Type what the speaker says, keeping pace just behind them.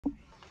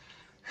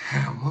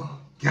Hammer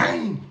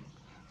game.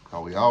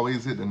 Cause we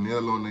always hit the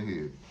nail on the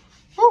head.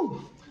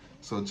 Woo!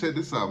 So check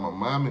this out, my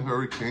Miami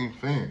Hurricane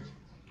fans.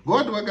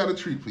 Boy, do I got a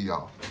treat for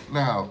y'all.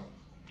 Now,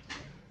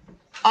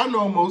 I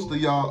know most of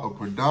y'all are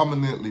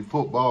predominantly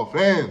football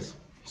fans.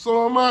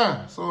 So am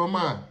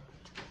I.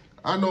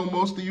 I know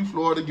most of you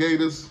Florida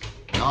Gators,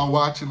 y'all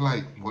watching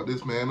like, what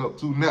this man up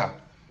to now?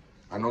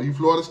 I know you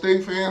Florida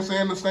State fans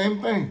saying the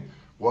same thing.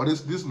 What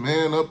is this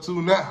man up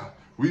to now?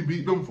 We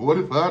beat them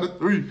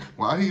 45-3.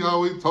 Why he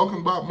always talking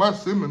about my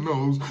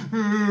Seminoles?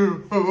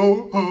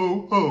 Ho,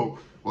 ho, ho.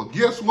 Well,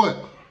 guess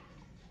what?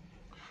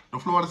 The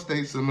Florida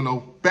State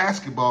Seminole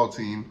basketball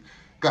team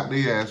got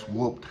their ass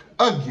whooped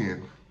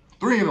again.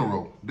 3 in a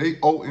row. They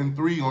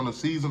 0-3 on the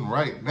season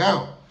right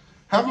now.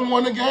 Haven't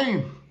won a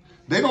game.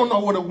 They don't know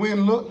what a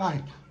win look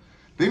like.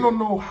 They don't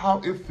know how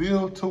it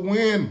feels to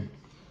win.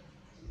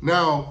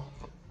 Now,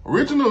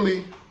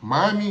 originally,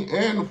 Miami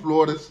and the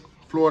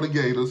Florida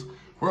Gators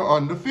were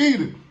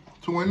undefeated,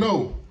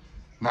 2-0.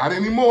 Not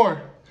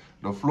anymore.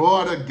 The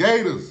Florida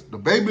Gators, the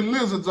baby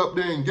lizards up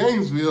there in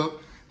Gainesville,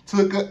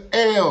 took an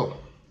L.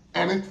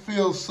 And it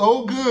feels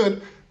so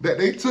good that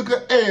they took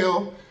an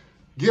L.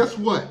 Guess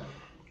what?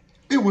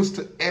 It was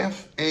to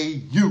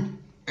FAU.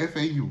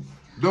 FAU.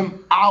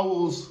 Them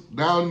Owls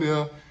down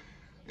there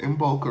in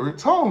Boca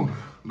Raton.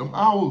 Them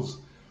Owls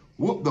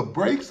whooped the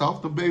brakes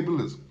off the baby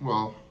lizards.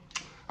 Well,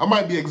 I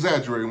might be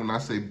exaggerating when I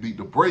say beat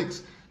the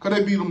brakes, because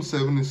they beat them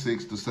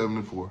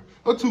 76-74.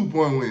 A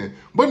 2-point win.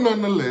 But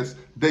nonetheless,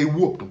 they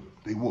whooped them.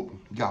 They whooped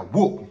them. Got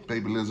whooped,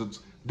 baby lizards.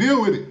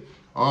 Deal with it.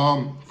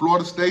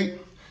 Florida State,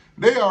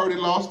 they already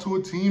lost to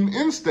a team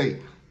in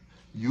state.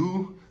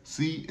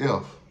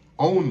 UCF.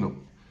 Own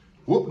them.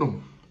 Whoop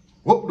them.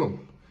 Whoop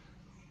them.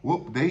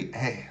 Whoop they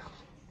ass.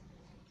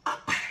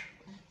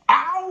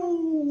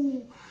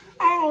 Ow!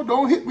 Oh,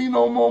 don't hit me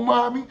no more,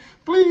 mommy.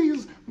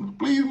 Please,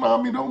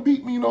 mommy, don't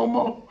beat me no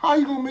more. How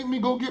you gonna make me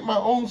go get my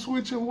own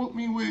switch and whoop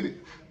me with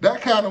it?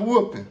 That kind of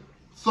whooping.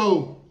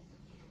 So,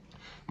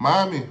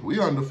 Miami, we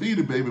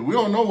undefeated, baby. We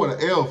don't know what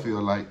an L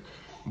feel like.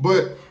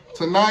 But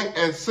tonight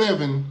at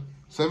 7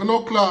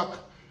 o'clock,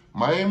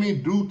 Miami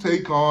do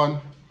take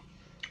on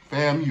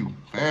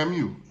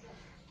FAMU.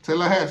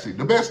 Tallahassee,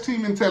 the best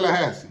team in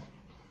Tallahassee.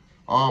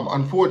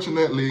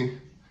 Unfortunately,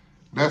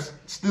 that's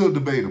still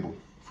debatable.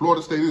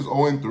 Florida State is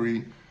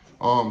 0-3.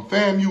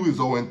 FAMU is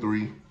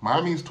 0-3.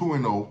 Miami's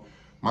 2-0.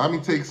 Miami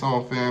takes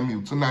on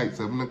FAMU tonight,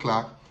 7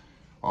 o'clock.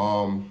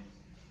 I'm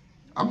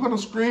going to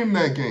stream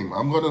that game.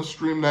 I'm going to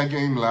stream that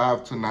game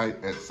live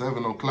tonight at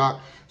 7 o'clock.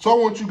 So I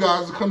want you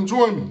guys to come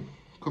join me.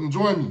 Come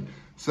join me,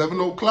 7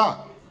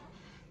 o'clock.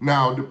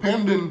 Now,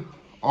 depending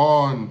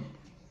on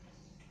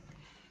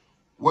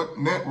what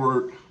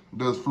network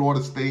does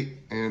Florida State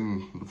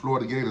and the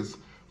Florida Gators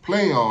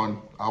play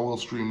on, I will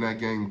stream that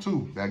game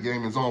too. That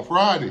game is on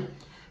Friday.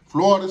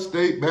 Florida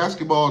State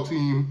basketball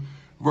team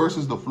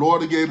versus the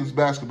Florida Gators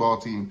basketball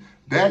team.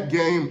 That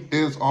game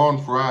is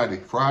on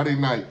Friday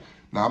night.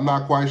 Now, I'm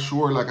not quite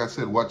sure, like I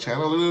said, what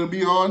channel it'll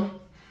be on,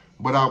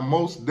 but I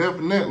most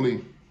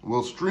definitely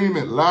will stream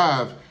it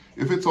live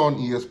if it's on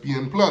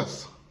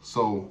ESPN+.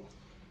 So,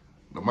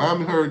 the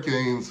Miami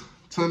Hurricanes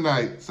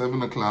tonight,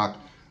 7 o'clock,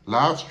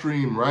 live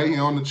stream right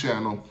here on the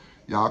channel.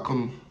 Y'all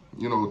come,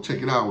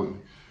 check it out with me.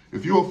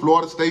 If you're a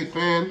Florida State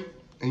fan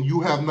and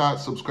you have not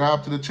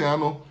subscribed to the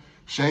channel,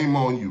 shame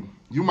on you.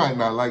 You might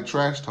not like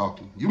trash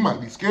talking. You might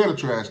be scared of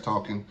trash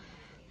talking.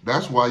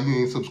 That's why you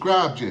ain't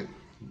subscribed yet.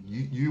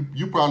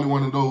 You probably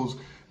one of those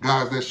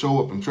guys that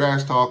show up and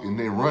trash talk and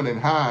then run and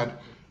hide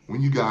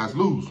when you guys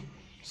lose.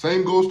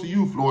 Same goes to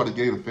you, Florida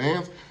Gator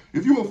fans.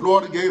 If you're a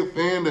Florida Gator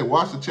fan that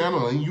watch the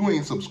channel and you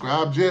ain't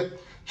subscribed yet,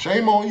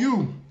 shame on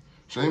you.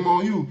 Shame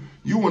on you.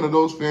 You one of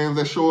those fans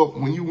that show up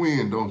when you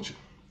win, don't you?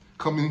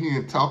 Come in here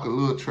and talk a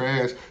little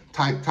trash,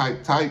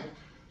 type.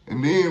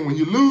 And then when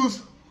you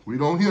lose, we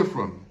don't hear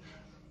from you.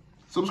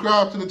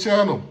 Subscribe to the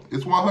channel.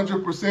 It's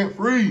 100%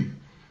 free.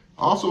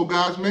 Also,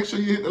 guys, make sure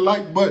you hit the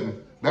like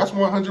button. That's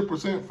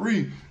 100%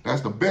 free.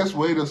 That's the best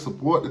way to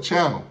support the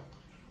channel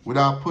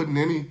without putting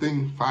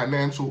anything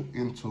financial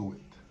into it.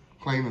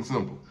 Plain and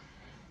simple.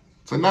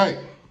 Tonight,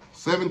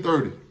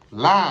 7:30,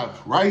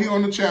 live, right here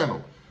on the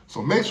channel.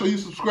 So make sure you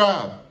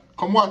subscribe.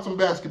 Come watch some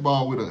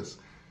basketball with us.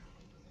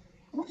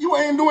 You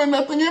ain't doing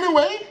nothing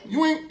anyway.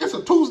 It's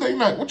a Tuesday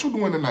night. What you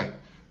doing tonight?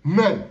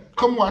 Nothing.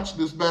 Come watch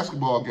this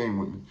basketball game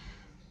with me.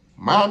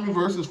 Miami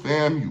versus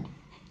FAMU.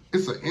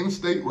 It's an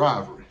in-state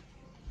rivalry.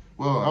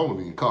 Well, I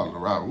wouldn't even call it a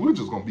rivalry. We're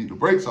just going to beat the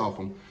brakes off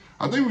them.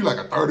 I think we're like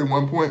a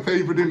 31-point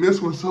favorite in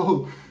this one.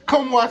 So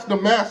come watch the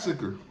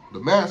massacre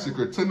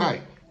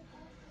tonight.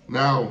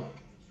 Now,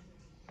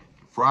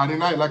 Friday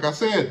night, like I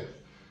said,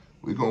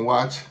 we're going to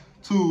watch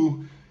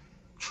two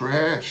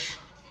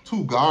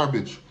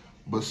garbage,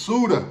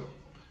 Basuda.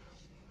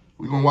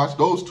 We're going to watch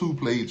those two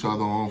play each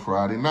other on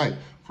Friday night.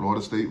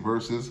 Florida State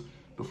versus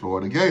the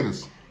Florida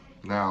Gators.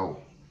 Now,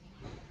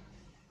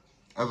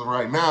 as of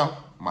right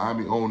now,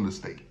 Miami owns the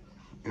state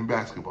in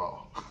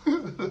basketball.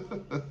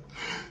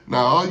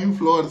 Now, all you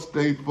Florida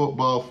State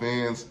football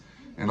fans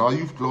And all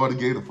you Florida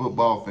Gator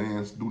football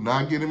fans, do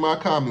not get in my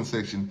comment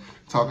section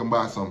talking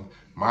about some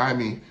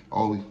Miami,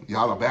 oh,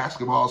 y'all a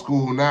basketball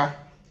school now.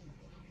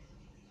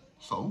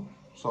 So,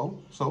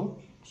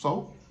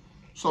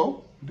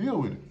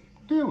 deal with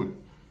it. Deal with it.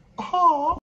 Oh.